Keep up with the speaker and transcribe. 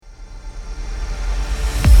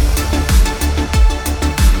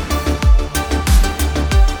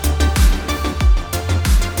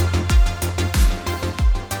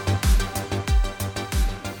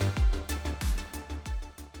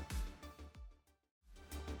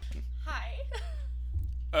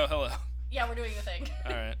Oh, hello. Yeah, we're doing the thing.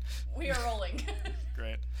 All right. We are rolling.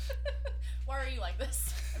 Great. Why are you like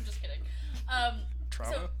this? I'm just kidding.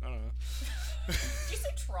 Trauma? So, I don't know. did you say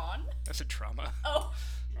Tron? I said trauma. Oh,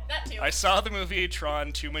 that too. I saw the movie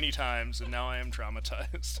Tron too many times, and now I am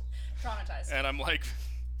traumatized. Traumatized. And I'm like,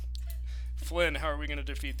 Flynn, how are we going to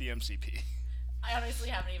defeat the MCP? I honestly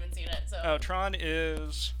haven't even seen it, so. Oh, Tron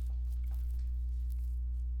is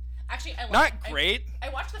Actually, I not great. I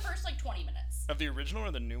watched the first, 20 minutes. Of the original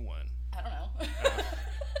or the new one? I don't know.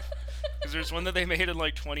 Because there's one that they made in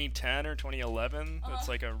 2010 or 2011 that's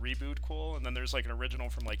like a reboot cool, and then there's an original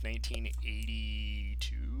from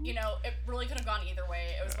 1982. You know, it really could have gone either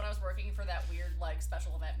way. It was when I was working for that weird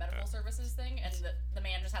special event medical services thing, and the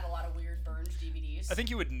man just had a lot of weird burned DVDs. I think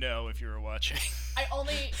you would know if you were watching. I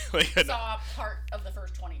only saw part of the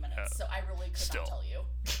first 20 minutes, so I really could not tell you.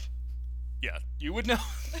 Yeah, you would know.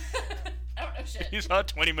 I don't know shit. You saw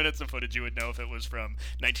 20 minutes of footage, you would know if it was from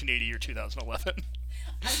 1980 or 2011.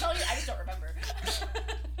 I'm telling you, I just don't remember.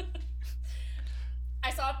 I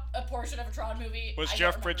saw a portion of a Tron movie. Was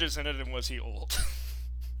Jeff Bridges in it, and was he old?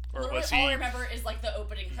 Or literally was he all I remember is the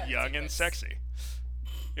opening credit young sequence. and sexy?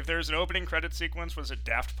 If there's an opening credit sequence, was it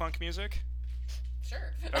Daft Punk music?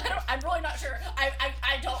 Sure. Okay. I'm really not sure.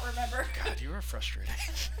 I don't remember. God, you were frustrating.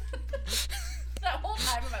 That whole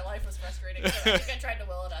time of my life was frustrating, but I think I tried to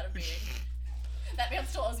will it out of being. That man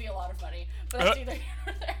still owes me a lot of money, but that's neither here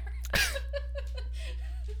nor there.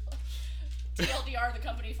 TLDR, the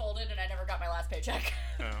company folded, and I never got my last paycheck.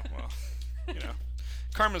 Oh, well,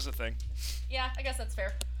 karma's a thing. Yeah, I guess that's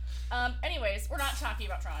fair. Anyways, we're not talking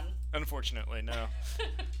about Tron. Unfortunately, no.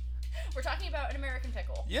 We're talking about An American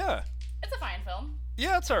Pickle. Yeah. It's a fine film.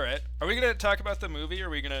 Yeah, it's alright. Are we going to talk about the movie, or are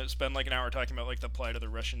we going to spend an hour talking about the plight of the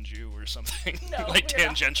Russian Jew or something? No,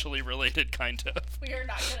 tangentially related, kind of. We are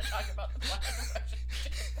not going to talk about the plight of the Russian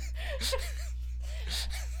Jew.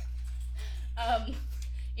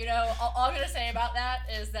 All I'm going to say about that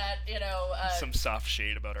is that, some soft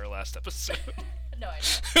shade about our last episode. No, I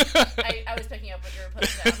know. I was picking up what you were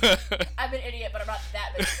putting down. I'm an idiot, but I'm not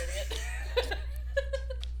that big of an idiot.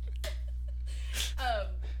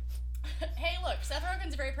 Hey, look, Seth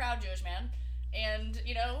Rogen's a very proud Jewish man, and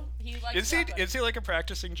he likes. Is he a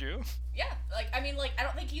practicing Jew? Yeah, I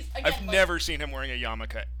don't think he's. Again, I've never seen him wearing a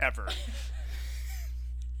yarmulke ever.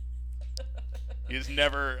 He's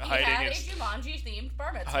never hiding his Jumanji-themed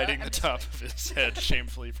bar mitzvah. Hiding the top of his head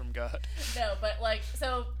shamefully from God. No, but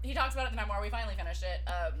so he talks about it in the memoir. We finally finished it.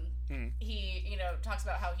 He talks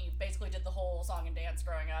about how he basically did the whole song and dance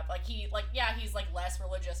growing up. He's less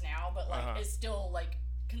religious now, but is still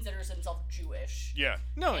considers himself Jewish. Yeah.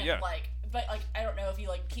 No. And, yeah. But I don't know if he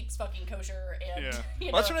keeps fucking kosher and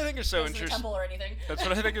that's what I think is so interesting. Temple or anything. That's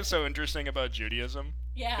what I think is so interesting about Judaism.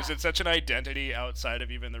 Yeah. Because it's such an identity outside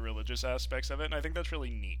of even the religious aspects of it, and I think that's really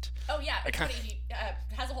neat. Oh yeah, it's funny. He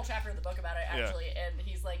has a whole chapter in the book about it actually, and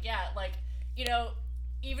he's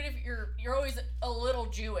even if you're always a little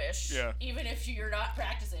Jewish, even if you're not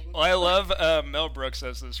practicing. Well, I love Mel Brooks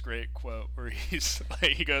has this great quote where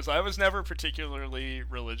he goes, "I was never particularly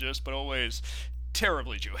religious, but always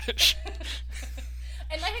terribly Jewish."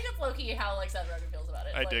 And I think that's low key how Seth Rogen feels about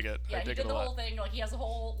it. I dig it. Yeah, I dig he did it a the lot. whole thing. He has a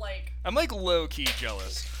whole I'm low key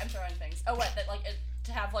jealous. I'm throwing things. Oh, what? That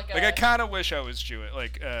to have a. I kind of wish I was Jewish,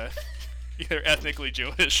 either ethnically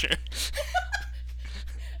Jewish or.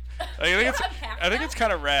 I think it's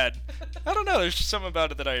kind of rad. I don't know. There's just something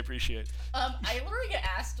about it that I appreciate. I literally get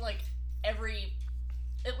asked every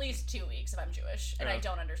at least 2 weeks if I'm Jewish, and I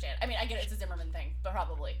don't understand. I mean, I get it, it's a Zimmerman thing, but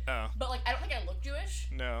probably. Oh. But I don't think I look Jewish.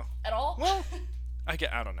 No. At all. Well, I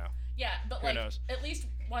don't know. Yeah, but who knows? At least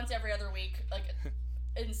once every other week,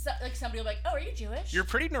 and somebody will be like, "Oh, are you Jewish?" You're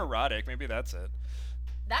pretty neurotic. Maybe that's it.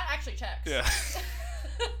 That actually checks. Yeah.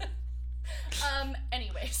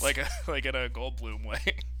 Anyways. Like in a Goldblum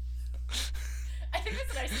way. I think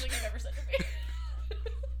that's the nicest thing you've ever said to me.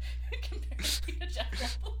 Compared me to Jeff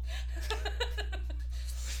Goldblum.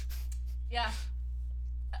 Yeah.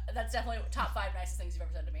 That's definitely top 5 nicest things you've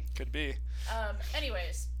ever said to me. Could be.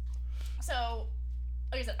 Anyways. So,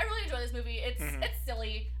 like I said, I really enjoy this movie. It's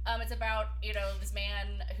silly. It's about, this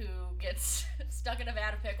man who gets stuck in a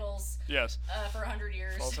vat of pickles. Yes. For 100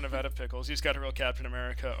 years. Falls in a vat of pickles. He's got a real Captain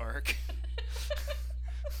America arc.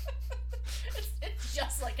 It's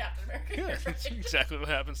just like Captain America. Yeah, right? that's exactly what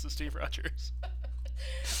happens to Steve Rogers.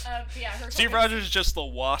 Steve Rogers is just the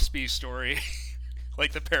waspy story,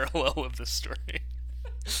 the parallel of this story.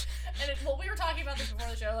 And we were talking about this before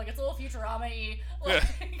the show. It's a little Futurama-y.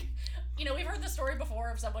 We've heard the story before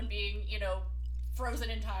of someone being, frozen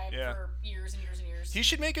in time for years and years and years. He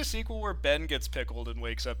should make a sequel where Ben gets pickled and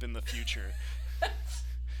wakes up in the future.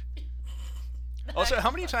 Also,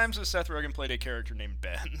 how many times has Seth Rogen played a character named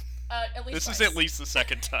Ben? At least this twice. is at least the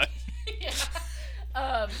second time.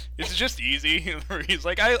 Yeah. It's just easy. Where he's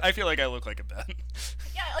like, I feel like I look like a Ben.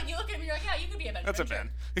 Yeah, like you look at him, you're like, yeah, you could be a Ben. That's a Ben.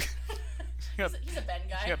 He's a Ben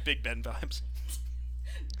guy. He's got Big Ben vibes.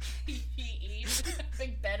 He eats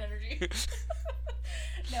Big Ben energy.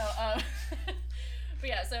 No, but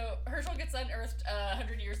yeah, so Herschel gets unearthed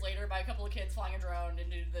 100 years later by a couple of kids flying a drone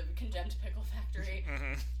into the condemned pickle factory.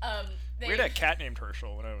 Mm-hmm. We had a cat named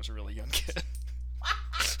Herschel when I was a really young kid.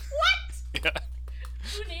 What? Yeah.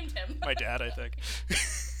 Who named him? My dad, I think.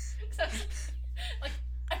 So, like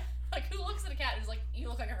who looks at a cat and is like, you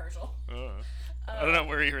look like a Herschel? I don't know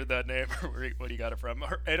where he heard that name or what he got it from.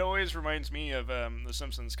 It always reminds me of The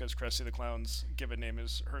Simpsons because Krusty the Clown's given name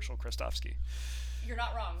is Herschel Kristofsky. You're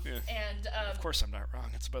not wrong. Yeah. And of course I'm not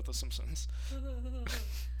wrong. It's about The Simpsons.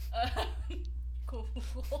 Cool.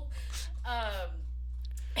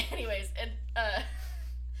 Anyways, and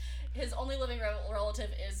his only living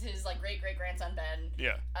relative is his like great grandson Ben.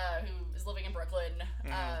 Yeah. Who is living in Brooklyn.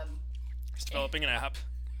 Mm-hmm. He's developing an app.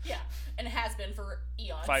 Yeah, and has been for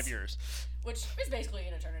eons. 5 years. Which is basically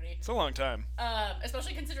an eternity. It's a long time.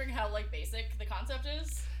 Especially considering how like basic the concept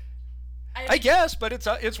is. I guess, but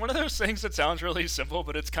it's one of those things that sounds really simple,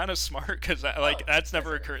 but it's kind of smart because that's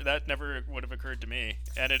never occurred. That never would have occurred to me,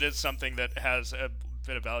 and it is something that has a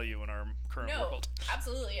bit of value in our current world.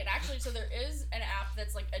 Absolutely, and actually, so there is an app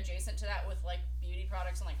that's like adjacent to that with like beauty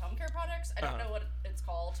products and like home care products. I don't know what it's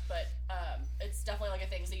called, but it's definitely like a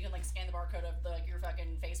thing. So you can like scan the barcode of like your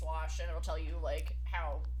fucking face wash, and it'll tell you like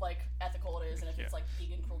how like ethical it is, and if it's like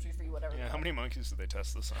vegan, cruelty free, whatever. Yeah, how many monkeys did they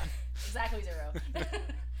test this on? Exactly 0.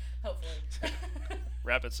 Hopefully.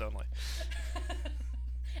 Rabbits only.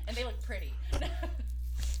 And they look pretty.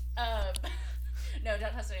 No,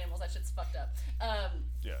 don't test animals. That shit's fucked up.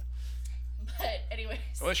 Yeah. But anyways.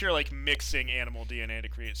 Unless you're like mixing animal DNA to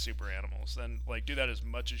create super animals, then like do that as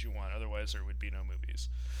much as you want. Otherwise, there would be no movies.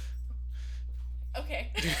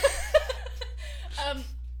 Okay.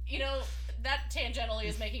 You know, that tangentially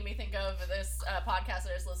is making me think of this podcast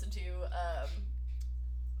that I just listened to.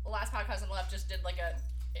 The last podcast on the left just did like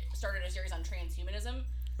started a series on transhumanism.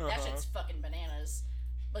 That shit's fucking bananas.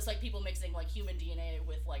 It's like people mixing like human DNA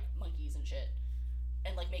with like monkeys and shit,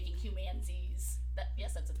 and like making humanzees.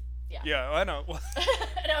 Yeah, I know.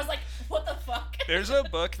 And I was like, what the fuck? There's a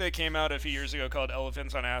book that came out a few years ago called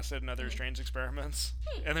Elephants on Acid and Other Strange Experiments.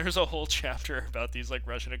 And there's a whole chapter about these like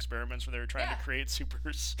Russian experiments where they were trying to create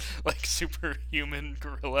superhuman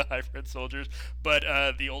gorilla hybrid soldiers, but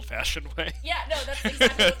the old-fashioned way. Yeah, no, that's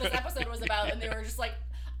exactly what this episode was about. And they were just like,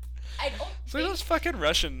 so those fucking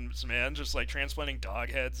Russians, man, just like transplanting dog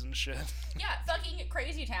heads and shit. Yeah, fucking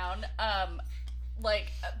crazy town.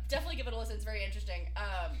 Definitely give it a listen. It's very interesting.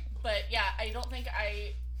 But yeah, I don't think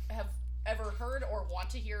I have ever heard or want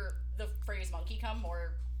to hear the phrase monkey come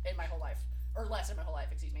more in my whole life, or less in my whole life,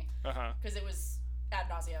 excuse me. Because it was ad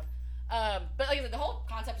nauseum. But like I said, the whole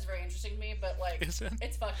concept is very interesting to me. But like, it's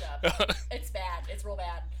fucked up. It's bad. It's real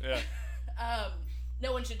bad. Yeah.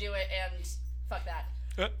 No one should do it, and fuck that.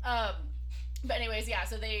 But anyways, yeah.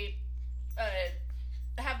 So they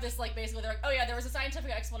have this like basically they're like, oh yeah, there was a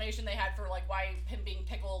scientific explanation they had for like why him being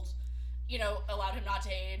pickled, you know, allowed him not to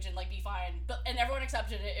age and like be fine. And everyone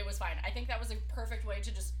accepted it. It was fine. I think that was a perfect way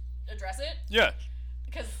to just address it. Yeah.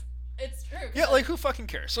 Because it's true. Yeah, like who fucking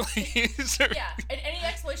cares? Yeah, and any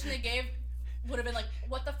explanation they gave would have been like,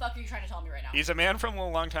 what the fuck are you trying to tell me right now? He's a man from a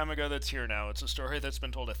long time ago that's here now. It's a story that's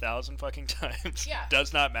been told 1,000 fucking times. Yeah.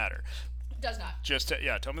 Does not matter. Does not. Just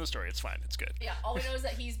tell me the story. It's fine. It's good. Yeah, all we know is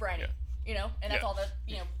that he's briny. You know, and that's all that,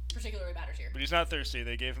 you know, particularly matters here. But he's not thirsty.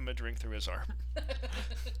 They gave him a drink through his arm.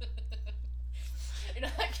 You know,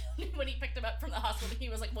 like, when he picked him up from the hospital, he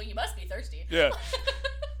was like, well, you must be thirsty. Yeah.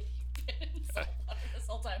 This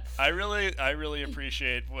whole time. I really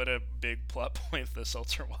appreciate what a big plot point the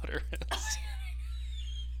seltzer water is.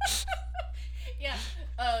 Yeah.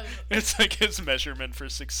 It's like his measurement for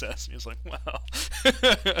success. He's like, wow.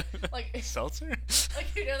 Like seltzer?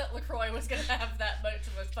 Like, you know that LaCroix was going to have that much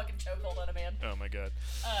of a fucking chokehold on a man. Oh my god.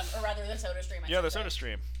 Or rather, the Soda Stream. The Soda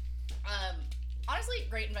Stream. Honestly,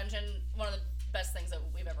 great invention. One of the best things that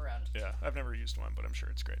we've ever owned. Yeah, I've never used one, but I'm sure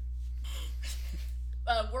it's great.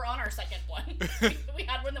 We're on our second one. We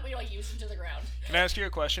had one that we like used into the ground. Can I ask you a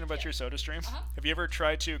question about your Soda Stream? Uh-huh. Have you ever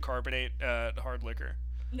tried to carbonate hard liquor?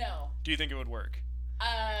 No. Do you think it would work?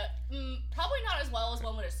 Probably not as well as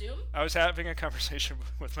one would assume. I was having a conversation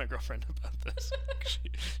with my girlfriend about this.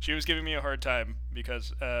 She was giving me a hard time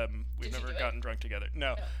because we've never gotten drunk together.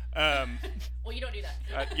 No. Well, you don't do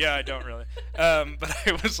that. Yeah, I don't really. But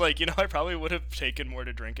I was like, I probably would have taken more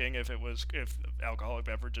to drinking if alcoholic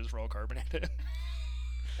beverages were all carbonated.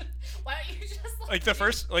 Why don't you just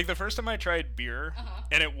the first time I tried beer,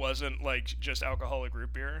 and it wasn't like just alcoholic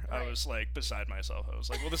root beer, right. I was like beside myself. I was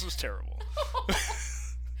like, well, this is terrible.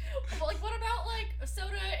 Well, like, what about like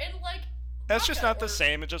soda and like? That's just not the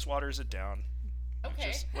same. It just waters it down.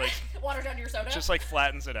 Okay. Just, like, water down your soda. Just like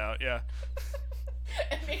flattens it out. Yeah.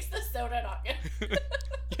 It makes the soda not good.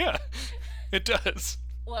 Yeah, it does.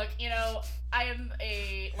 Look, I am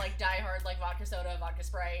a like diehard like vodka soda, vodka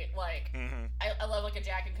Sprite. Like, I love like a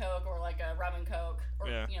Jack and Coke or like a rum and Coke or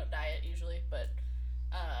diet usually. But,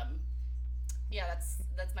 yeah,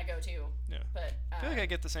 that's my go-to. Yeah. But I feel like I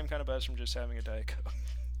get the same kind of buzz from just having a Diet Coke.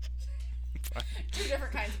 Two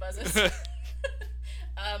different kinds of buzzes.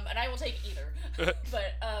 And I will take either.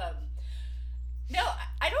 But no,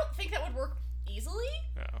 I don't think that would work easily.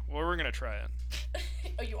 No. Well, we're gonna try it.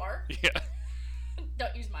 Oh, you are? Yeah.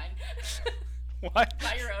 Don't use mine. Why?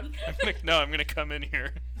 Buy your own. I'm gonna come in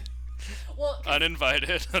here. Well,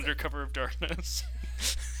 uninvited, under cover of darkness.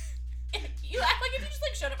 You act like if you just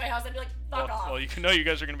like showed up at my house, I'd be like, fuck off. Well, you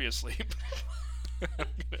guys are gonna be asleep.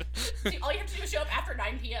 See, all you have to do is show up after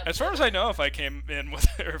 9 p.m. As far as I know, if I came in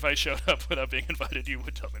or if I showed up without being invited, you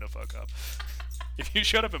would tell me to fuck off. If you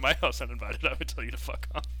showed up at my house uninvited, I would tell you to fuck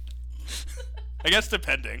off. I guess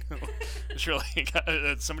depending. It's really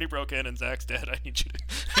somebody broke in and Zach's dead. I need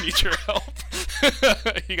your help.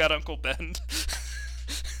 You got Uncle Ben.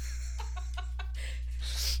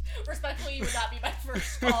 Respectfully, you would not be my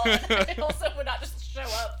first call, and I also would not just show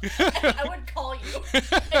up. I would call you,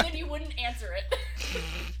 and then you wouldn't answer it.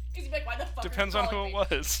 Because you'd be like, why the fuck Depends are you on who calling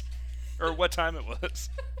it was. Or what time it was.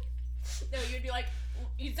 No, you'd be like,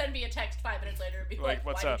 you'd send me a text 5 minutes later and be like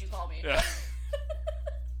what's why up? Did you call me? Yeah.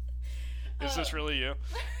 Is this really you?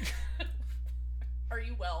 Are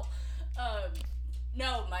you well?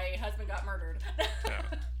 No, my husband got murdered. Yeah.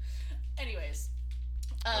 Anyways.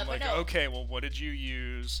 I'm like, no. Okay, well, what did you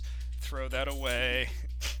use? Throw that away.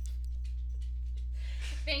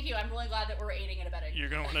 Thank you. I'm really glad that we're aiding and abetting. You're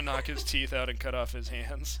going to want to knock his teeth out and cut off his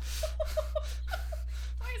hands.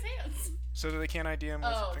 Why his hands? So that they can't ID him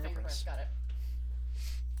with fingerprints. Got it.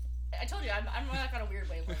 I told you, I'm like on a weird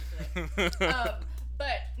wavelength today.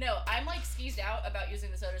 But no, I'm like skeezed out about using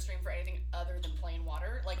the soda stream for anything other than plain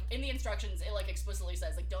water. Like in the instructions, it like explicitly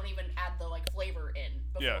says like don't even add the like flavor in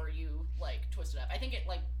before you like twist it up. I think it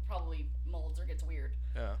like probably molds or gets weird.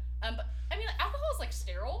 Yeah. But I mean, alcohol is like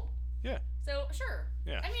sterile. Yeah. So sure.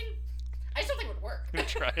 Yeah. I mean, I still think it would work.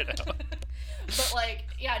 Try it out. But like,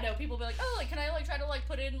 yeah, no, people be like, oh, like, can I like try to like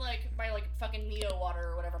put in like my like fucking Neo water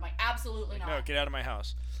or whatever? I'm like, absolutely not. No, get out of my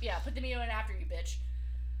house. Yeah, put the Neo in after you, bitch.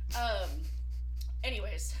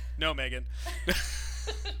 Anyways. No, Megan.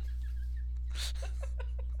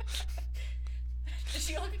 Does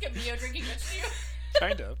she look like a Neo drinking bitch to you?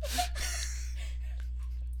 Kind of.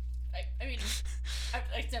 I mean,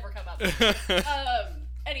 it's never come up.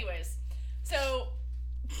 Anyways, so,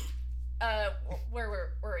 where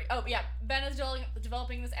were we? Oh, yeah, Ben is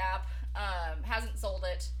developing this app, hasn't sold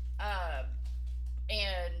it,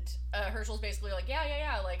 and Herschel's basically like,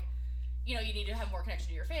 yeah, like, you know, you need to have more connection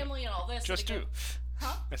to your family and all this. Just do.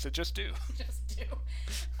 Huh? I said just do. Just do.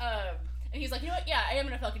 And he's like, you know what? Yeah, I am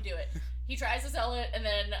gonna fucking do it. He tries to sell it, and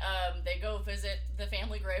then they go visit the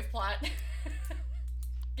family grave plot.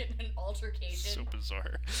 Get in an altercation. So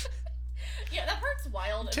bizarre. Yeah, that part's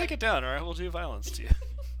wild. Take it down, or I will do violence to you.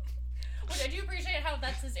 Which I do appreciate how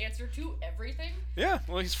that's his answer to everything. Yeah,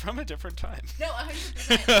 well, he's from a different time. No,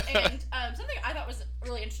 100%. And something I thought was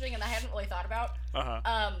really interesting and I hadn't really thought about.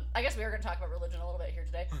 I guess we are going to talk about religion a little bit here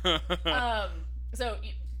today. So,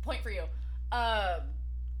 point for you.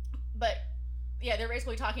 But, yeah, they're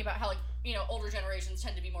basically talking about how, like, you know, older generations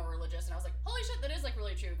tend to be more religious. And I was like, holy shit, that is, like,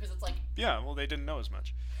 really true. Because it's like... Yeah, well, they didn't know as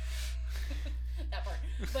much. That part.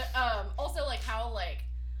 But, also, like, how, like,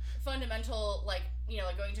 fundamental, like, you know,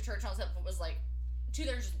 like, going to church and all that stuff was, like, to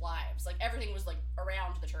their just lives. Like, everything was, like,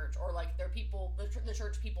 around the church. Or, like, their people, the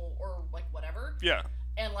church people, or, like, whatever. Yeah.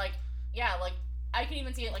 And, like, yeah, like, I can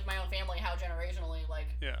even see it, like, my own family, how generationally, like...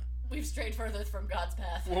 Yeah. We've strayed further from God's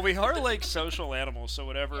path. Well, we are like social animals, so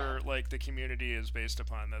whatever like the community is based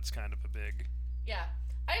upon, that's kind of a big. Yeah,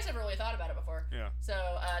 I just never really thought about it before. Yeah. So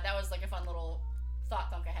that was like a fun little thought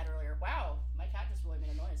thunk I had earlier. Wow, my cat just really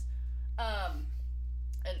made a noise.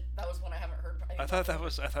 And that was one I haven't heard. I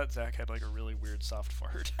thought Zach had like a really weird soft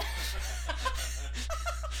fart.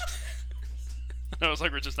 I was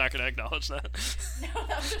like, we're just not going to acknowledge that. No,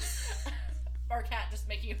 that was just our cat just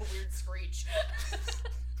making a weird screech.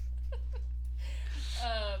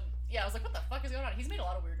 Yeah, I was like, what the fuck is going on? He's made a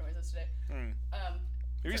lot of weird noises today.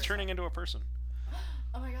 Maybe he's turning into a person.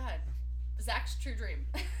 Oh my god. Zach's true dream.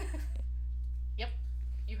 Yep.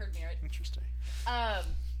 You heard me right. Interesting.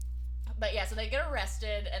 But yeah, so they get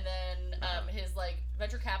arrested, and then his like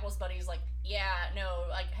venture capitalist buddy's like, yeah, no,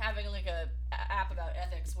 like having like a app about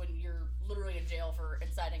ethics when you're literally in jail for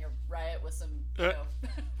inciting a riot with some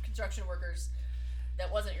construction workers,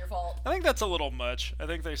 that wasn't your fault. I think that's a little much. I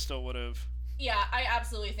think they still would have. Yeah, I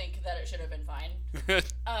absolutely think that it should have been fine. You know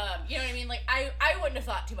what I mean? Like I wouldn't have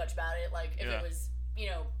thought too much about it. Like if it was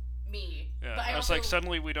me. Yeah, but I was like,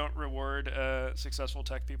 suddenly we don't reward successful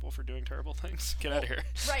tech people for doing terrible things. Get out of here.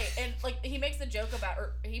 Right, and like he makes a joke about,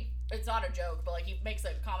 it's not a joke, but like he makes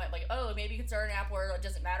a comment like, oh, maybe you can start an app where it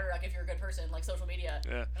doesn't matter like if you're a good person, like social media.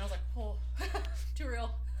 Yeah. And I was like, oh, too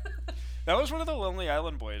real. That was one of the Lonely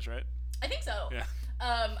Island Boys, right? I think so. Yeah.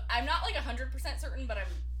 I'm not like 100% certain, but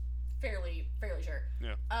I'm fairly sure.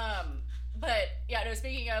 Yeah. But yeah, no.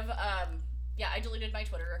 Speaking of, yeah, I deleted my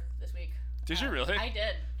Twitter this week. Did you really? I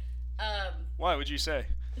did. Why would you say?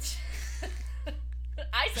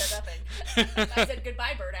 I said nothing. I said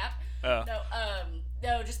goodbye, Bird app. Oh.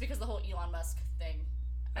 No, just because the whole Elon Musk thing.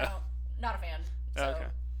 Not a fan. So, okay.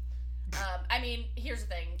 I mean, here's the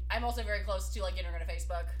thing. I'm also very close to like internet and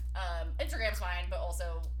Facebook. Instagram's fine, but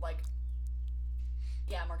also like,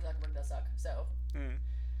 yeah, Mark Zuckerberg does suck. So.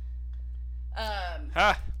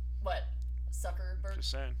 Ha. What? Zuckerberg? Just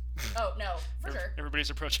saying. Oh no, for sure. Everybody's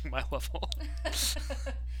approaching my level.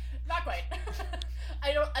 Not quite.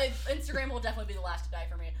 Instagram will definitely be the last to die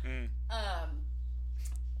for me.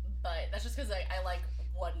 But that's just because I like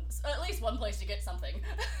at least one place to get something.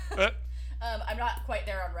 I'm not quite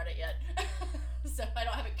there on Reddit yet, so I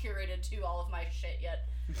don't have it curated to all of my shit yet.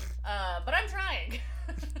 But I'm trying.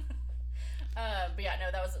 But yeah,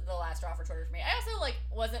 no, that was the last straw for Twitter for me. I also like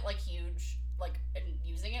wasn't like huge like in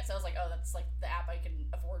using it, so I was like, oh, that's like the app I can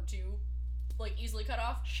afford to like easily cut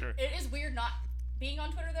off. Sure. It is weird not being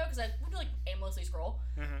on Twitter though, because I would like aimlessly scroll,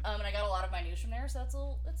 and I got a lot of my news from there, so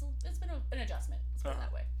it's been an adjustment. Let's put it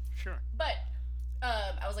that way. Sure. But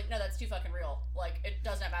I was like, no, that's too fucking real. Like, it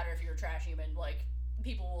does not matter if you're a trash human. Like,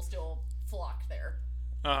 people will still flock there.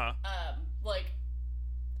 Like,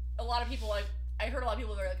 a lot of people, I heard a lot of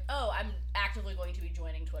people that are like, oh, I'm actively going to be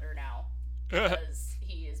joining Twitter now because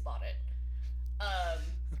he has bought it.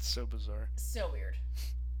 That's so bizarre. So weird.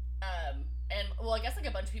 And well, I guess like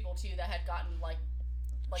a bunch of people too that had gotten like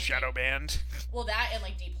shadow banned. Well, that and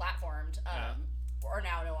like deplatformed. Are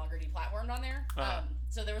now no longer deplatformed on there.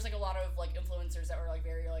 So there was like a lot of like influencers that were like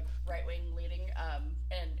very like right wing leading.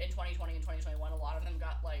 And in 2020 and 2021, a lot of them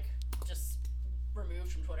got like just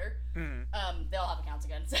removed from Twitter. They all have accounts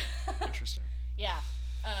again. So Interesting. Yeah.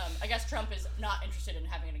 I guess Trump is not interested in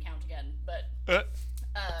having an account again, but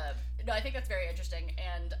no, I think that's very interesting.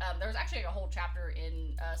 And there was actually a whole chapter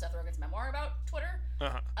in Seth Rogen's memoir about Twitter,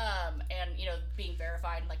 and being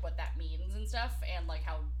verified and like what that means and stuff, and like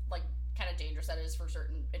how like kind of dangerous that is for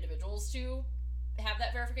certain individuals to have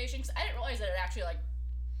that verification. Because I didn't realize that it actually like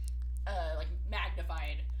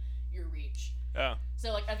magnified your reach. Oh.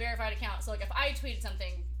 So like a verified account. So like if I tweeted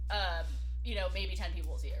something, maybe 10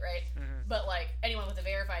 people will see it, right? But like anyone with a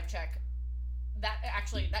verified check, that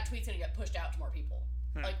tweet's gonna get pushed out to more people.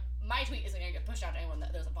 Like my tweet isn't gonna get pushed out to anyone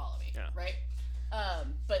that doesn't follow me, right?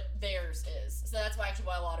 But theirs is. So that's why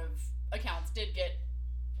a lot of accounts did get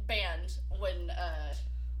banned when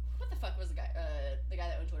what the fuck was the guy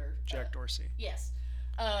that owned Twitter? Jack Dorsey. Yes.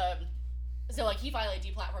 So like he finally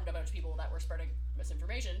deplatformed a bunch of people that were spreading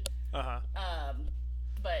misinformation.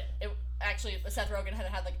 But it actually Seth Rogen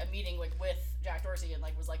had like a meeting like with Jack Dorsey and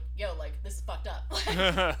like was like, yo, like this is fucked up.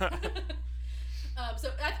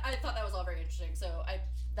 So I thought that was all very interesting. So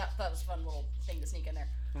that was a fun little thing to sneak in there.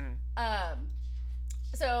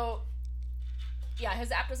 So yeah,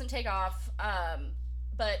 his app doesn't take off.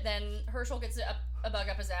 But then Herschel gets a bug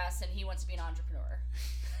up his ass and he wants to be an entrepreneur.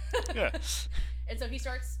 Yeah. And so he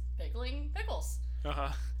starts pickling pickles.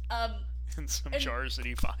 In some jars that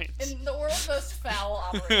he finds. In the world's most foul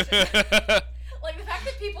operation. Like the fact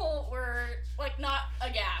that people were like not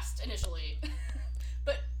aghast initially.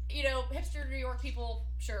 But hipster New York people,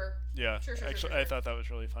 sure. Yeah. Sure. Actually, I thought that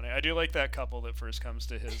was really funny. I do like that couple that first comes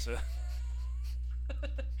to his.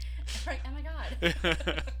 Like, oh my god.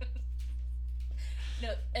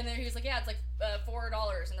 No, and then he was like, yeah, it's like $4,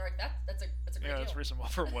 and they're like, that's a great deal. Yeah, that's reasonable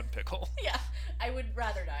for one pickle. Yeah, I would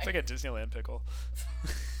rather die. It's like a Disneyland pickle.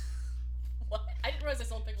 What? I didn't realize they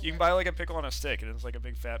sold pickles. You can buy like a pickle on a stick, and it's like a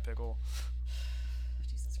big fat pickle.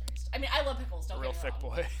 Jesus Christ. I mean, I love pickles. Don't Real get me thick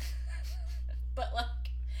wrong. boy. But like,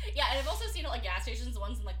 yeah, and I've also seen it like gas stations, the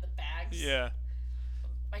ones in like the bags. Yeah.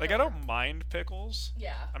 Like, I don't mind pickles.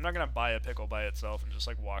 Yeah. I'm not gonna buy a pickle by itself and just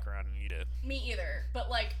like walk around and eat it. Me either. But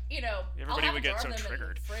like, Everybody I'll have would a jar get so of them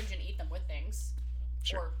triggered. in the fridge and eat them with things.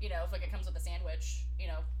 Sure. Or if like it comes with a sandwich,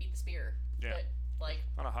 eat the spear. Yeah. But like.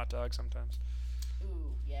 On a hot dog sometimes.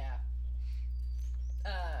 Ooh, yeah.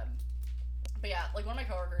 But yeah, like one of my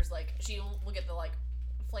coworkers, like she will get the like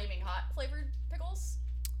flaming hot flavored pickles.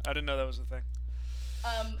 I didn't know that was a thing.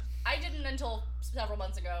 I didn't until several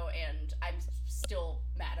months ago, and I'm still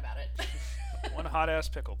mad about it. One hot ass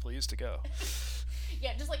pickle, please, to go.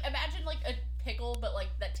 Yeah, just like imagine like a pickle, but like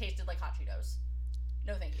that tasted like hot Cheetos.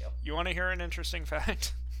 No, thank you. You want to hear an interesting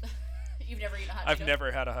fact? You've never eaten a hot Cheeto? I've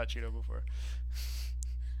never had a hot Cheeto before.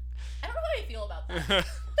 I don't know how I feel about that.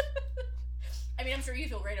 I mean, I'm sure you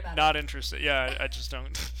feel great about it. Not interested. Yeah, I just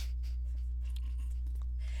don't.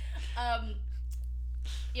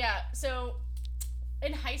 Yeah, so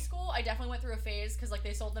in high school, I definitely went through a phase because like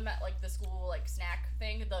they sold them at like the school like snack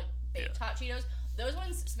thing, the baked hot Cheetos. Those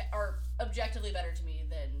ones are objectively better to me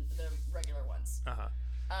than the regular ones.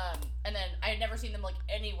 And then I had never seen them like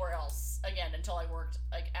anywhere else again until I worked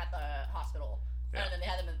like at the hospital, and then they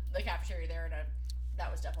had them in the cafeteria there, and that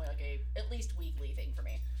was definitely like a at least weekly thing for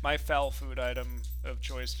me. My foul food item of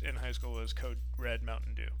choice in high school was Code Red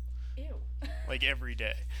Mountain Dew. Ew. Like every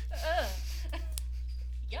day.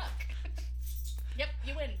 Yuck. Yep,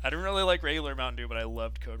 you win. I didn't really like regular Mountain Dew, but I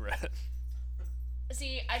loved Code Red.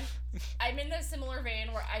 See, I'm in a similar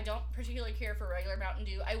vein where I don't particularly care for regular Mountain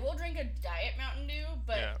Dew. I will drink a diet Mountain Dew,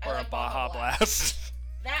 but or I like a Baja Blast.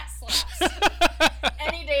 That slaps.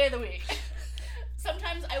 Any day of the week.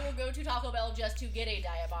 Sometimes I will go to Taco Bell just to get a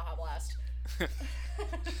diet Baja Blast.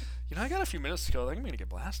 I got a few minutes to go. I think I'm gonna get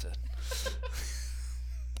blasted. What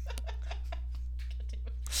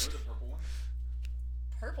was the purple one?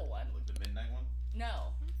 Purple one? Like the midnight one?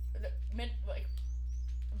 No. Like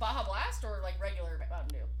Baja Blast or like regular Mountain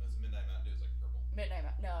Dew? It was midnight Mountain Dew. It's like purple. Midnight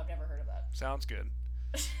Mountain. No, I've never heard of that. Sounds good.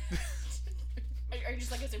 Are you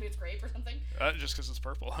just like assuming it's grape or something? Just because it's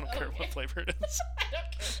purple. I don't care what flavor it is. I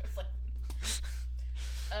don't care what flavor.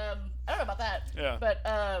 I don't know about that. Yeah. But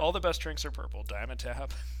all the best drinks are purple.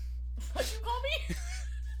 Dimetapp. What'd you call me?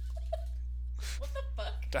 What the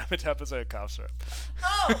fuck? Dimetapp is a cough syrup.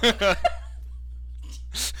 Oh!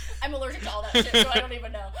 I'm allergic to all that shit, so I don't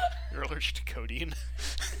even know. You're allergic to codeine?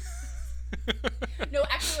 No,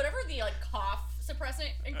 actually, whatever the like cough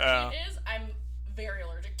suppressant ingredient is, I'm very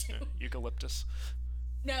allergic to. Eucalyptus.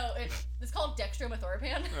 No, it's called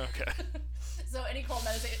dextromethorphan. Okay. So any cold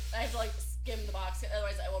medicine, I have to like skim the box,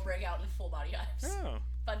 otherwise I will break out in full body hives. Oh.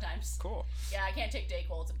 Fun times. Cool. Yeah, I can't take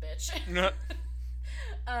Dayquil, it's a bitch.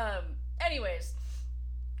 Anyways.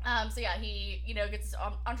 So yeah, he, gets his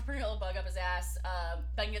entrepreneurial bug up his ass.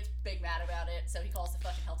 Ben gets big mad about it, so he calls the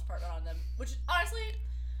fucking health department on them, which honestly,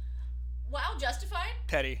 while justified,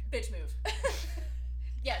 petty. Bitch move.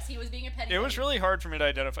 Yes, he was being a petty. It was really hard for me to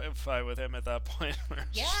identify with him at that point.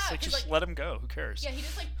 Just let him go. Who cares? Yeah, he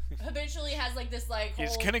just habitually has this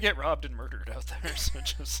He's gonna get robbed and murdered out there, so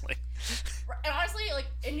just And honestly,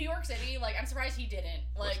 in New York City, I'm surprised he didn't.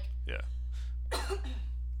 Yeah.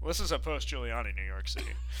 Well, this is a post-Giuliani New York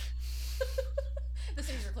City. The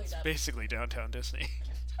cities are cleaned up. Basically downtown Disney.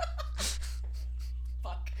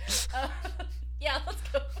 Fuck. Yeah, let's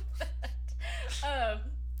go with that.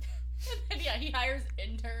 And yeah, he hires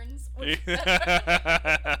interns.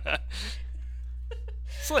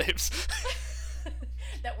 Slaves.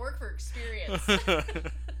 That work for experience.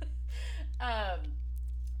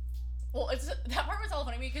 Well, that part was all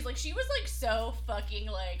funny to me because she was so fucking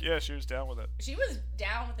Yeah, she was down with it. She was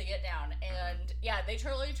down with the get down, and yeah, they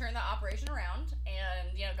totally turned the operation around and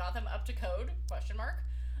got them up to code ?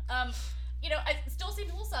 It still seems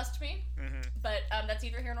a little sus to me, but that's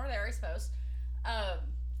neither here nor there, I suppose.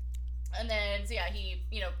 And then so yeah, he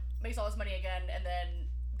makes all his money again, and then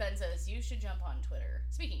Ben says you should jump on Twitter.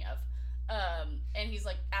 Speaking of, and he's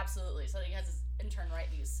like absolutely. So he has his intern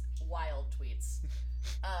write these wild tweets.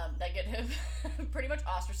 That get him pretty much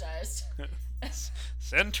ostracized.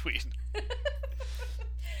 Send tweet.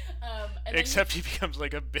 Except he becomes a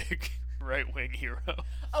big right-wing hero.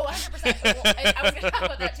 Oh, 100%. Well, I was gonna talk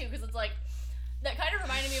about that too because it's that kind of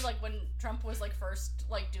reminded me of when Trump was first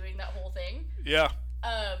doing that whole thing. Yeah.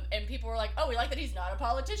 And people were like, oh, we like that he's not a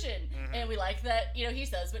politician, and we like that he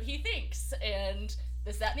says what he thinks, and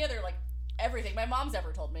this, that, and the other, everything my mom's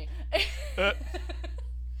ever told me.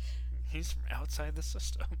 He's from outside the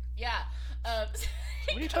system. Yeah.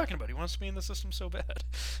 What are you talking about? He wants to be in the system so bad.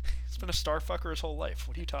 He's been a star fucker his whole life.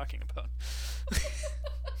 What are you talking about?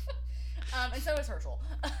 And so is Herschel.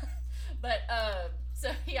 But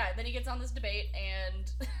so yeah, then he gets on this debate,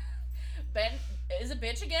 and Ben is a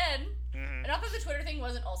bitch again. Mm-hmm. Not that the Twitter thing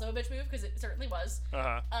wasn't also a bitch move, because it certainly was.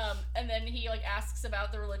 And then he like asks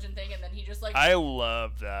about the religion thing, and then he just like. I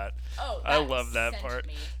love that. Oh, I love that part.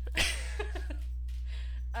 Me.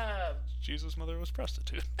 Jesus' mother was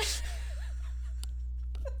prostitute.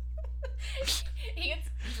 He gets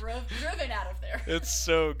driven out of there. It's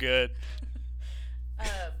so good.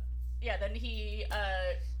 Yeah, then he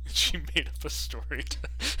She made up a story.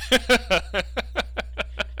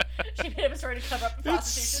 She made up a story to cover up the prostitution.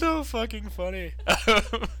 It's so fucking funny.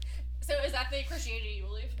 So is that the Christianity you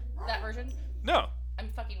believe? That version? No. I'm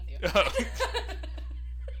fucking with you.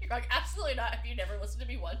 You're like, absolutely not. Have you never listened to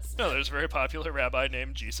me once? No, there's a very popular rabbi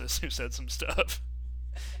named Jesus who said some stuff.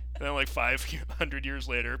 And then like 500 years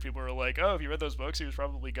later, people were like, oh, have you read those books? He was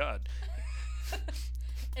probably God.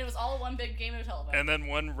 It was all one big game of telephone. And then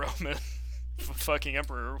one Roman fucking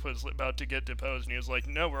emperor was about to get deposed, and he was like,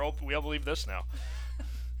 no, we all believe this now.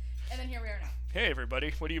 And then here we are now. Hey,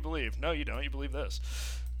 everybody, what do you believe? No, you don't. You believe this.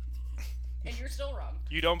 And you're still wrong.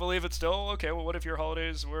 You don't believe it still? Okay, well, what if your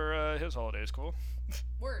holidays were his holidays? Cool.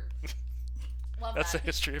 Word. Love That's that. the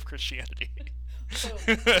history of Christianity.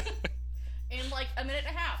 Boom. In like a minute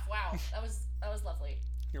and a half. Wow, that was lovely.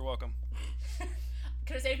 You're welcome.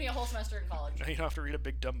 Could have saved me a whole semester in college. Now you don't have to read a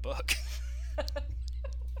big dumb book.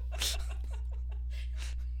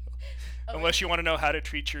 Unless you want to know how to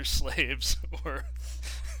treat your slaves, or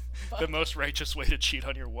the most righteous way to cheat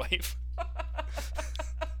on your wife.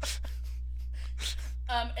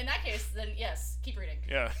 In that case, then yes, keep reading.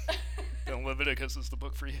 Yeah. Then Leviticus is the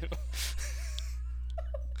book for you.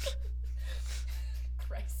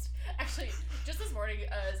 Christ. Actually, just this morning,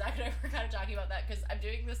 Zach and I were kind of talking about that, because I'm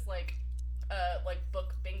doing this like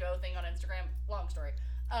book bingo thing on Instagram. Long story.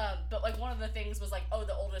 But like one of the things was like, oh,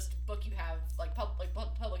 the oldest book you have, like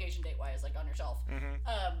publication date wise, like on your shelf.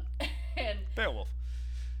 Mm-hmm. And Beowulf.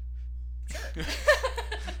 Sure.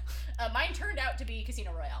 Mine turned out to be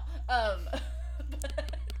Casino Royale.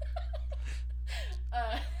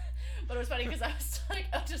 But it was funny because I was like,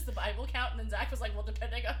 oh, just the Bible count, and then Zach was like, well,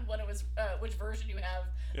 depending on when it was, which version you have,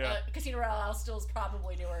 Casino Royale still is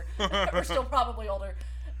probably newer, or still probably older.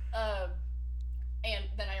 And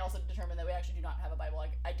then I also determined that we actually do not have a Bible.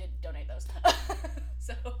 I did donate those.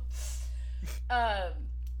 So, but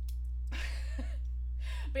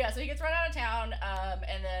yeah, so he gets run out of town,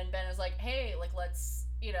 and then Ben is like, hey, like, let's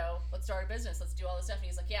start a business. Let's do all this stuff. And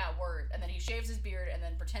he's like, yeah, word. And then he shaves his beard and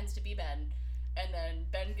then pretends to be Ben. And then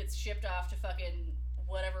Ben gets shipped off to fucking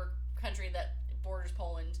whatever country that borders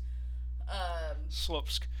Poland.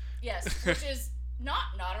 Slopsk. Yes, which is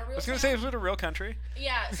not a real. I was gonna say, is it a real country?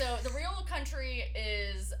 Yeah. So the real country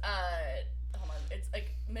is hold on, it's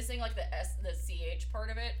like missing like the CH part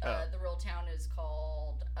of it. The real town is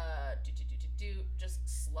called just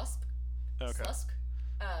Slusk. Okay. Slusk.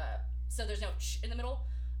 So there's no ch in the middle.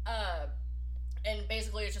 And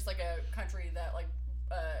basically it's just like a country that like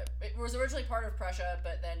it was originally part of Prussia,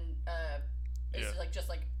 but then it's like just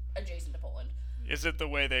like adjacent to Poland. Is it the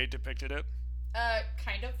way they depicted it?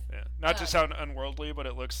 Kind of. Yeah. Not to sound unworldly, but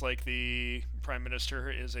it looks like the prime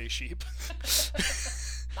minister is a sheep.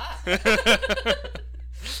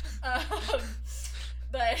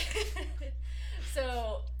 But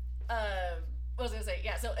so what was I gonna say?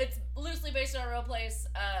 Yeah, so it's loosely based on a real place,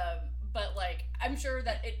 but like I'm sure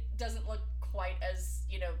that it doesn't look quite as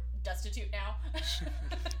destitute now.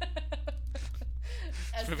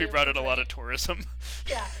 This movie brought in a lot of tourism.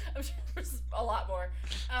 Yeah, I'm sure there's a lot more.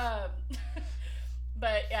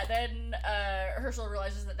 But yeah, then Herschel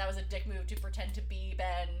realizes that was a dick move to pretend to be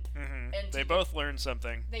Ben. Mm-hmm. And they both learned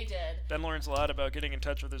something. They did. Ben learns a lot about getting in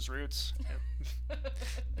touch with his roots.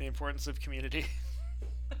 The importance of community.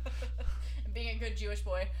 And being a good Jewish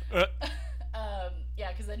boy.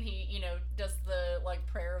 Yeah, because then he, does the like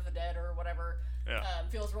prayer of the dead or whatever. Yeah.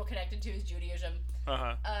 Feels real connected to his Judaism.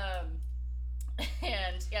 Uh-huh.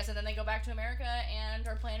 And yeah, so then they go back to America and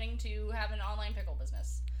are planning to have an online pickle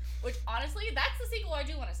business. Which honestly, that's the sequel I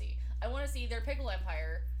do want to see. I want to see their pickle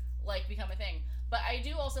empire like become a thing. But I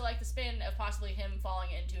do also like the spin of possibly him falling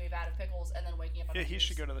into a vat of pickles and then waking up on Yeah, he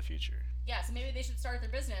should go to the future. Yeah, so maybe they should start their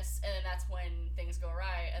business, and then that's when things go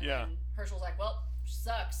awry. And then Herschel's like, well,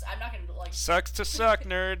 sucks. I'm not going to, like... Sucks to suck,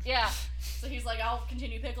 nerd. Yeah. So he's like, I'll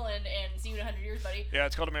continue pickling and see you in 100 years, buddy. Yeah,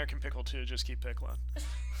 it's called American Pickle, too. Just keep pickling.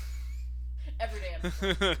 Every day.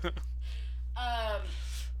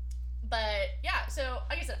 But, yeah, so,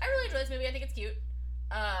 like I said, I really enjoy this movie. I think it's cute.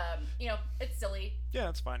 It's silly. Yeah,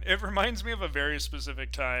 it's fine. It reminds me of a very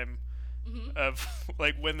specific time of,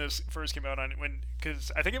 like, when this first came out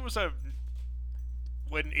because I think it was a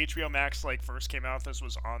when HBO Max like first came out, this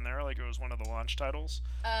was on there. Like it was one of the launch titles.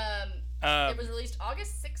 It was released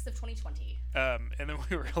August 6th of 2020. And then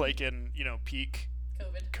we were like in peak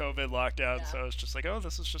COVID lockdown, Yeah. so I was just like, oh,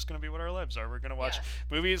 this is just going to be what our lives are. We're going to watch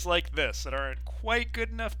Yeah. movies like this that aren't quite good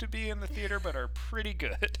enough to be in the theater, but are pretty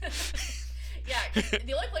good. Yeah, 'cause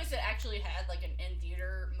the only place that actually had like an in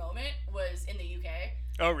theater moment was in the UK.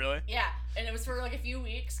 Oh, really? Yeah, and it was for like a few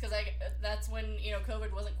weeks because that's when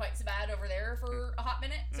COVID wasn't quite so bad over there for a hot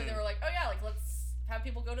minute. So they were like, oh yeah, like let's have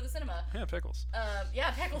people go to the cinema. Yeah, pickles.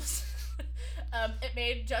 Yeah, pickles. It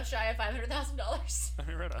made just shy of $500,000. I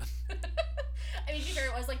mean, right on. I mean, to be fair,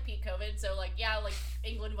 it was like peak COVID, so like yeah, like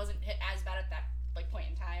England wasn't hit as bad at that like point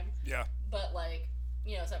in time. Yeah. But like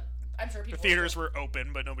so I'm sure people. The theaters were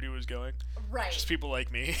open, but nobody was going. right. Just people like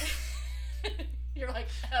me. You're like,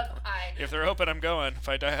 hi. If they're open, I'm going. If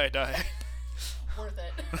I die, I die. Worth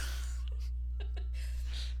it.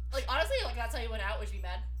 Like honestly, like that's how you went out. Would you be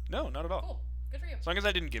mad? No, not at all. Cool. Good for you. As long as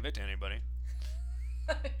I didn't give it to anybody.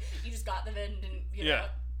 You just got them in and didn't. Yeah.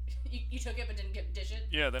 You took it but didn't dish it.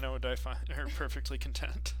 Yeah, then I would die fine or perfectly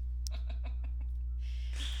content.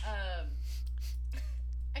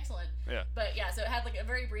 Excellent. Yeah. But yeah, so it had like a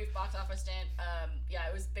very brief box office stint. Yeah,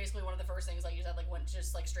 it was basically one of the first things like you said, like went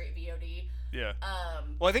just like straight VOD. Yeah.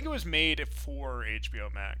 Well, I think it was made for HBO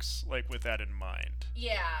Max, like with that in mind.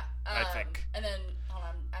 Yeah. I think. And then hold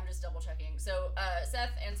on, I'm just double checking. So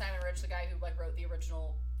Seth and Simon Rich, the guy who like wrote the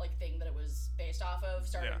original like thing that it was based off of,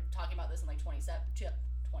 started talking about this in like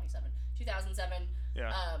 2007.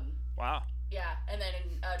 Yeah. Wow. Yeah, and then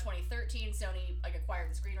in 2013, Sony like acquired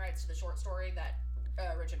the screen rights to the short story that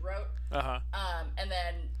Richard wrote. And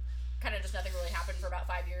then kind of just nothing really happened for about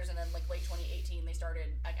 5 years, and then like late 2018 they started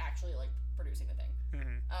like actually like producing the thing.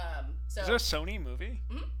 Mm-hmm. So is it a Sony movie?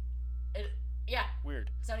 Mm-hmm. Yeah. Weird.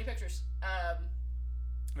 Sony Pictures.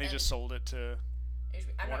 They just sold it to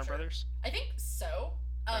I'm Warner not sure. Brothers. I think so.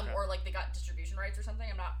 Okay. Or like they got distribution rights or something.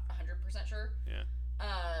 I'm not 100% sure. Yeah.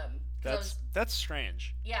 That's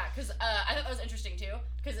strange. Yeah, because I thought that was interesting too.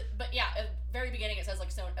 But yeah, at the very beginning it says like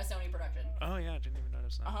a Sony production. Oh yeah, I didn't even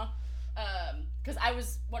notice that. Because I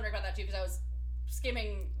was wondering about that too, because I was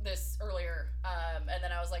skimming this earlier, and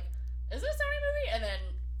then I was like, is this a Sony movie? And then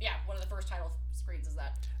yeah, one of the first title screens is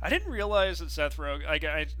that. I didn't realize that Seth Rogen.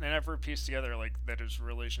 I never pieced together like that his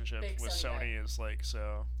relationship Big with Sony Sony is like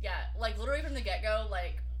so. Yeah, like literally from the get go,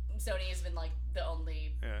 like Sony has been like the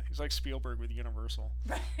only. Yeah, he's like Spielberg with Universal.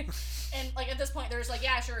 Right. And like at this point, they're just like,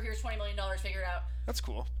 yeah, sure, here's $20 million, figure it out. That's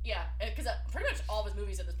cool. Yeah, because pretty much all of his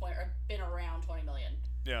movies at this point have been around $20 million.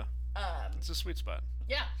 Yeah. It's a sweet spot.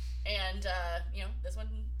 Yeah, and this one.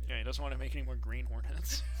 Yeah, he doesn't want to make any more Green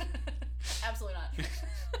Hornets. Absolutely not.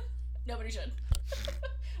 Nobody should.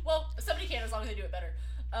 Well, somebody can as long as they do it better.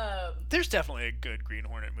 There's definitely a good Green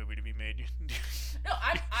Hornet movie to be made. No,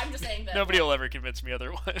 I'm just saying that. Nobody will ever convince me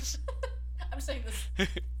otherwise. I'm just saying this.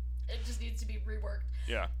 It just needs to be reworked.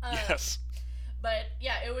 Yeah. Yes. But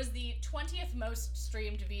yeah, it was the 20th most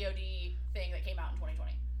streamed VOD thing that came out in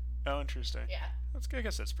 2020. Oh, interesting. Yeah. I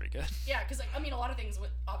guess that's pretty good. Yeah, because like, I mean, a lot of things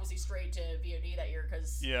went obviously straight to VOD that year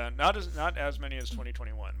because. Yeah, not as many as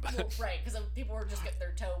 2021, but. Well, right, because people were just getting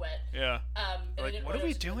their toe wet. Yeah. And like, what are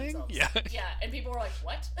we doing? Yeah. Yeah, and people were like,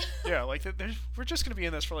 "What?" Yeah, like we're just gonna be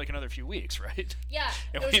in this for like another few weeks, right? Yeah.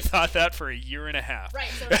 And we thought that for a year and a half. Right.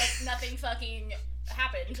 So like, nothing fucking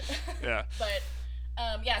happened. Yeah. But.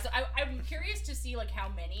 Yeah, so I'm curious to see like how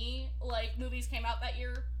many like movies came out that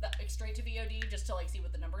year that like, straight to VOD just to like see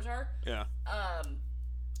what the numbers are. Yeah.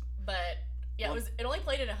 But yeah, it only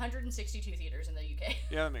played in 162 theaters in the UK.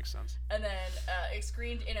 Yeah, that makes sense. And then it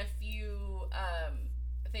screened in a few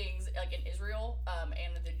things like in Israel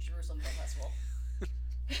and at the Jerusalem Film Festival.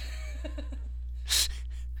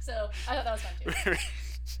 So I thought that was fun too.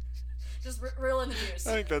 Just reel in the juice.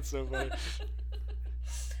 I think that's so funny.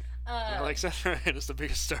 Like Seth Rogen is the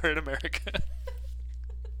biggest star in America. Again,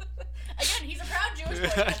 he's a proud Jewish boy.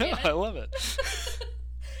 I know, I love it.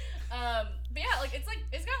 But yeah, like it's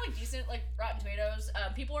got like decent like Rotten Tomatoes.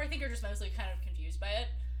 People I think are just mostly kind of confused by it,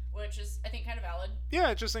 which is I think kind of valid. Yeah,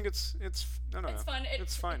 I just think it's I don't know. It's fun.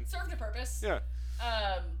 It's fine. It served a purpose. Yeah.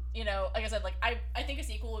 Like I said, like I think a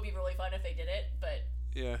sequel would be really fun if they did it, but.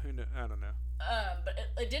 Yeah, I don't know. But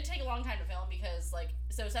it did take a long time to film because like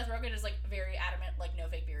so Seth Rogen is like very adamant like no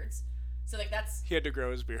fake beards. So like that's he had to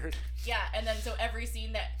grow his beard. Yeah, and then so every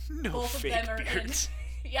scene that no both fake of them are beards.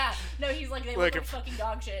 in. Yeah, no, he's like they look like fucking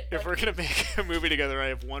dog shit. If we're gonna make a movie together, I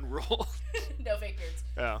have one rule. No fake beards.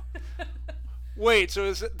 Oh. Wait, so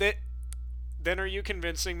is it that? Then are you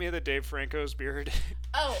convincing me that Dave Franco's beard?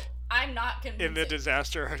 Oh, I'm not convinced. In The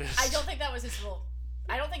Disaster Artist. I don't think that was his rule.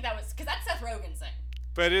 I don't think that was because that's Seth Rogen's thing.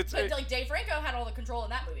 But it's But like Dave Franco had all the control in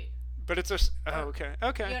that movie. but it's a okay.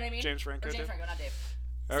 You know what I mean? James Franco. Or James did. Franco, not Dave.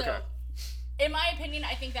 Okay. So, in my opinion,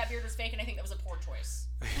 I think that beard was fake, and I think that was a poor choice.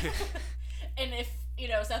 And if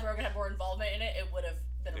Seth Rogen had more involvement in it, it would have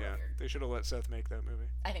been a Yeah, real beard. they should have let Seth make that movie.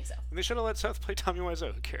 I think so. And they should have let Seth play Tommy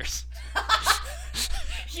Wiseau. Who cares?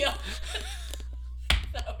 Yeah.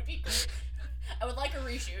 That would be great. I would like a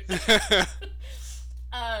reshoot.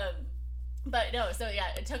 But no, so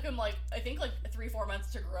yeah, it took him I think 3-4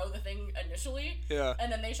 months to grow the thing initially. Yeah.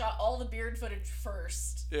 And then they shot all the beard footage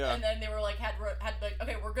first. Yeah. And then they were had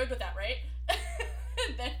okay, we're good with that, right?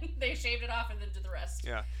 And then they shaved it off and then did the rest.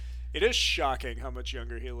 Yeah. It is shocking how much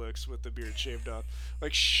younger he looks with the beard shaved off.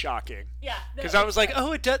 Like, shocking. Yeah. Because I was like,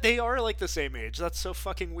 oh, they are like the same age. That's so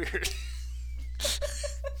fucking weird.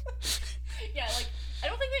 Yeah, I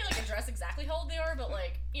don't think they address exactly how old they are, but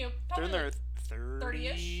probably They're in their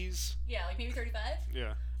 30-ish. Yeah, maybe 35.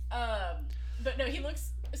 Yeah. But no, he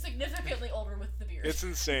looks significantly older with the beard. It's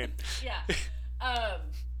insane. Yeah.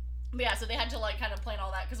 But yeah, so they had to kind of plan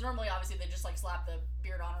all that because normally, obviously, they just slap the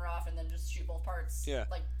beard on or off and then just shoot both parts. Yeah.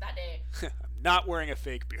 That day. I'm not wearing a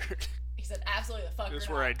fake beard. He said, "Absolutely the fuck." This is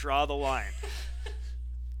you're where not. I draw the line.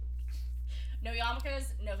 No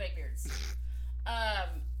yarmulkes, no fake beards.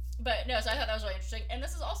 But no, so I thought that was really interesting. And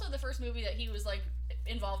this is also the first movie that he was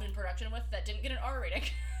involved in production with that didn't get an R rating.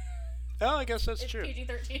 Oh, I guess that's It's true.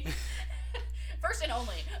 PG-13. First and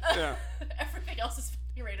only. Yeah. Everything else is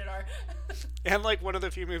rated R. And one of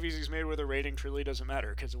the few movies he's made where the rating truly doesn't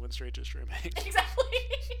matter because it went straight to streaming. Exactly.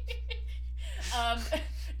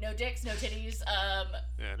 No dicks, no titties.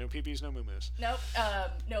 Yeah, no peepees, no moo-moos. Nope.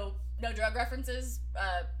 No drug references.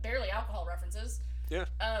 Barely alcohol references. Yeah.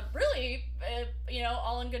 Really,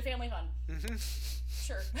 all in good family fun. Mm-hmm.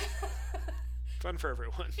 Sure. Fun for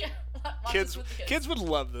everyone. Yeah. Watch Kids, this with the kids would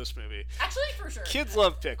love this movie. Actually, for sure. Kids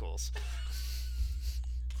love pickles.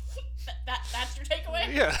 That's your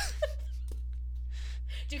takeaway? Yeah.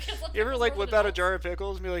 Do kids love You ever pickles more whip than out a adults? jar of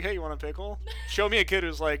pickles and be like, hey, you want a pickle? Show me a kid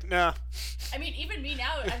who's like, nah. I mean, even me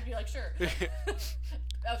now, I'd be like, sure. Okay,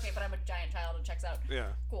 but I'm a giant child and checks out. Yeah.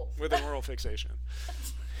 Cool. With an oral fixation.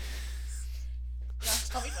 Yeah,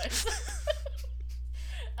 tell me twice.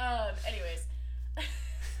 Anyways.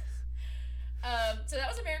 So that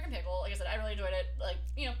was American Pickle. Like I said, I really enjoyed it.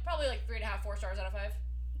 Probably 3.5, 4 stars out of 5.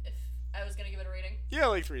 If I was gonna give it a rating.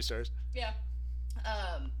 Yeah, 3 stars. Yeah.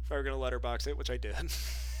 If I were gonna letterbox it, which I did.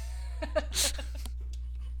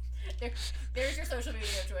 There's your social media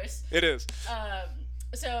of choice. It is.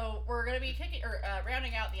 So we're gonna be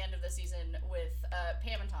rounding out the end of the season with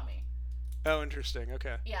Pam and Tommy. Oh, interesting.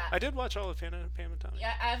 Okay. Yeah. I did watch all of Pam and Tommy.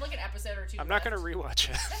 Yeah, I have an episode or two. I'm not left. gonna rewatch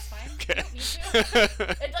it. That's fine. Okay. You don't need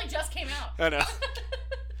to. It just came out. I know.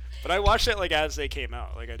 But I watched it as they came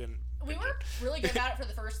out. I didn't. We were really good about it for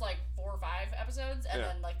the first 4 or 5 episodes, and Yeah.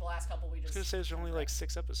 then the last couple we I was just. gonna say there's only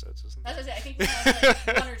 6 episodes, isn't there? That's what I said. I think we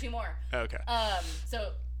have 1 or 2 more. Okay.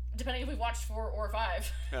 So depending if we've watched 4 or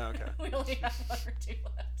 5. Oh, okay. We only have 1 or 2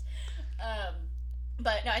 left.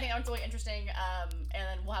 But no, I think that one's really interesting. And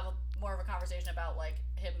then we'll have more of a conversation about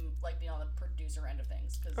him being on the producer end of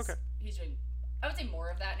things because Okay. he's doing, I would say, more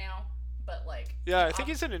of that now. But Yeah, I think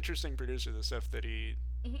he's an interesting producer. The stuff that he.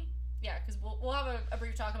 Mm-hmm. Yeah, because we'll have a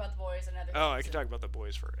brief talk about The Boys and other. Oh, I things could talk about The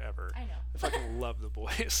Boys forever. I know. I fucking love The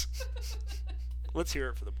Boys. Let's hear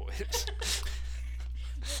it for The Boys.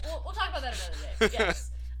 We'll talk about that another day. Yes.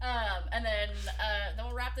 And then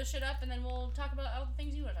we'll wrap this shit up, and then we'll talk about all the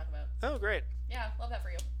things you want to talk about. Oh, great. Yeah, love that for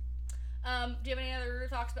you. Do you have any other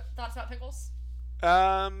thoughts about pickles?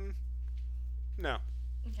 No.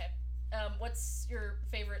 Okay. What's your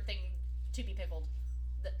favorite thing to be pickled?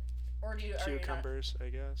 Or do you? Are you not? Cucumbers, I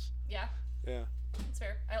guess. Yeah. Yeah. That's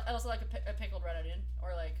fair. I also like a pickled red onion,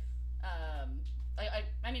 or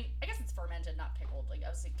I mean, I guess it's fermented, not pickled. I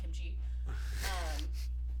would say kimchi.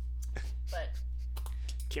 But.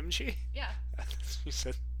 Kimchi? Yeah. You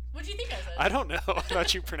said. What do you think I said? I don't know. I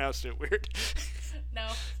thought you pronounced it weird. No,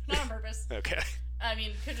 not on purpose. Okay. I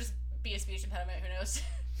mean, could just be a speech impediment. Who knows?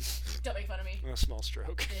 Don't make fun of me. A small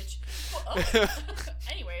stroke. Bitch. Oh.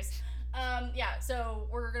 Anyways, yeah. So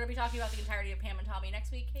we're gonna be talking about the entirety of Pam and Tommy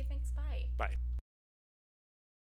next week. Hey, thanks. Bye. Bye.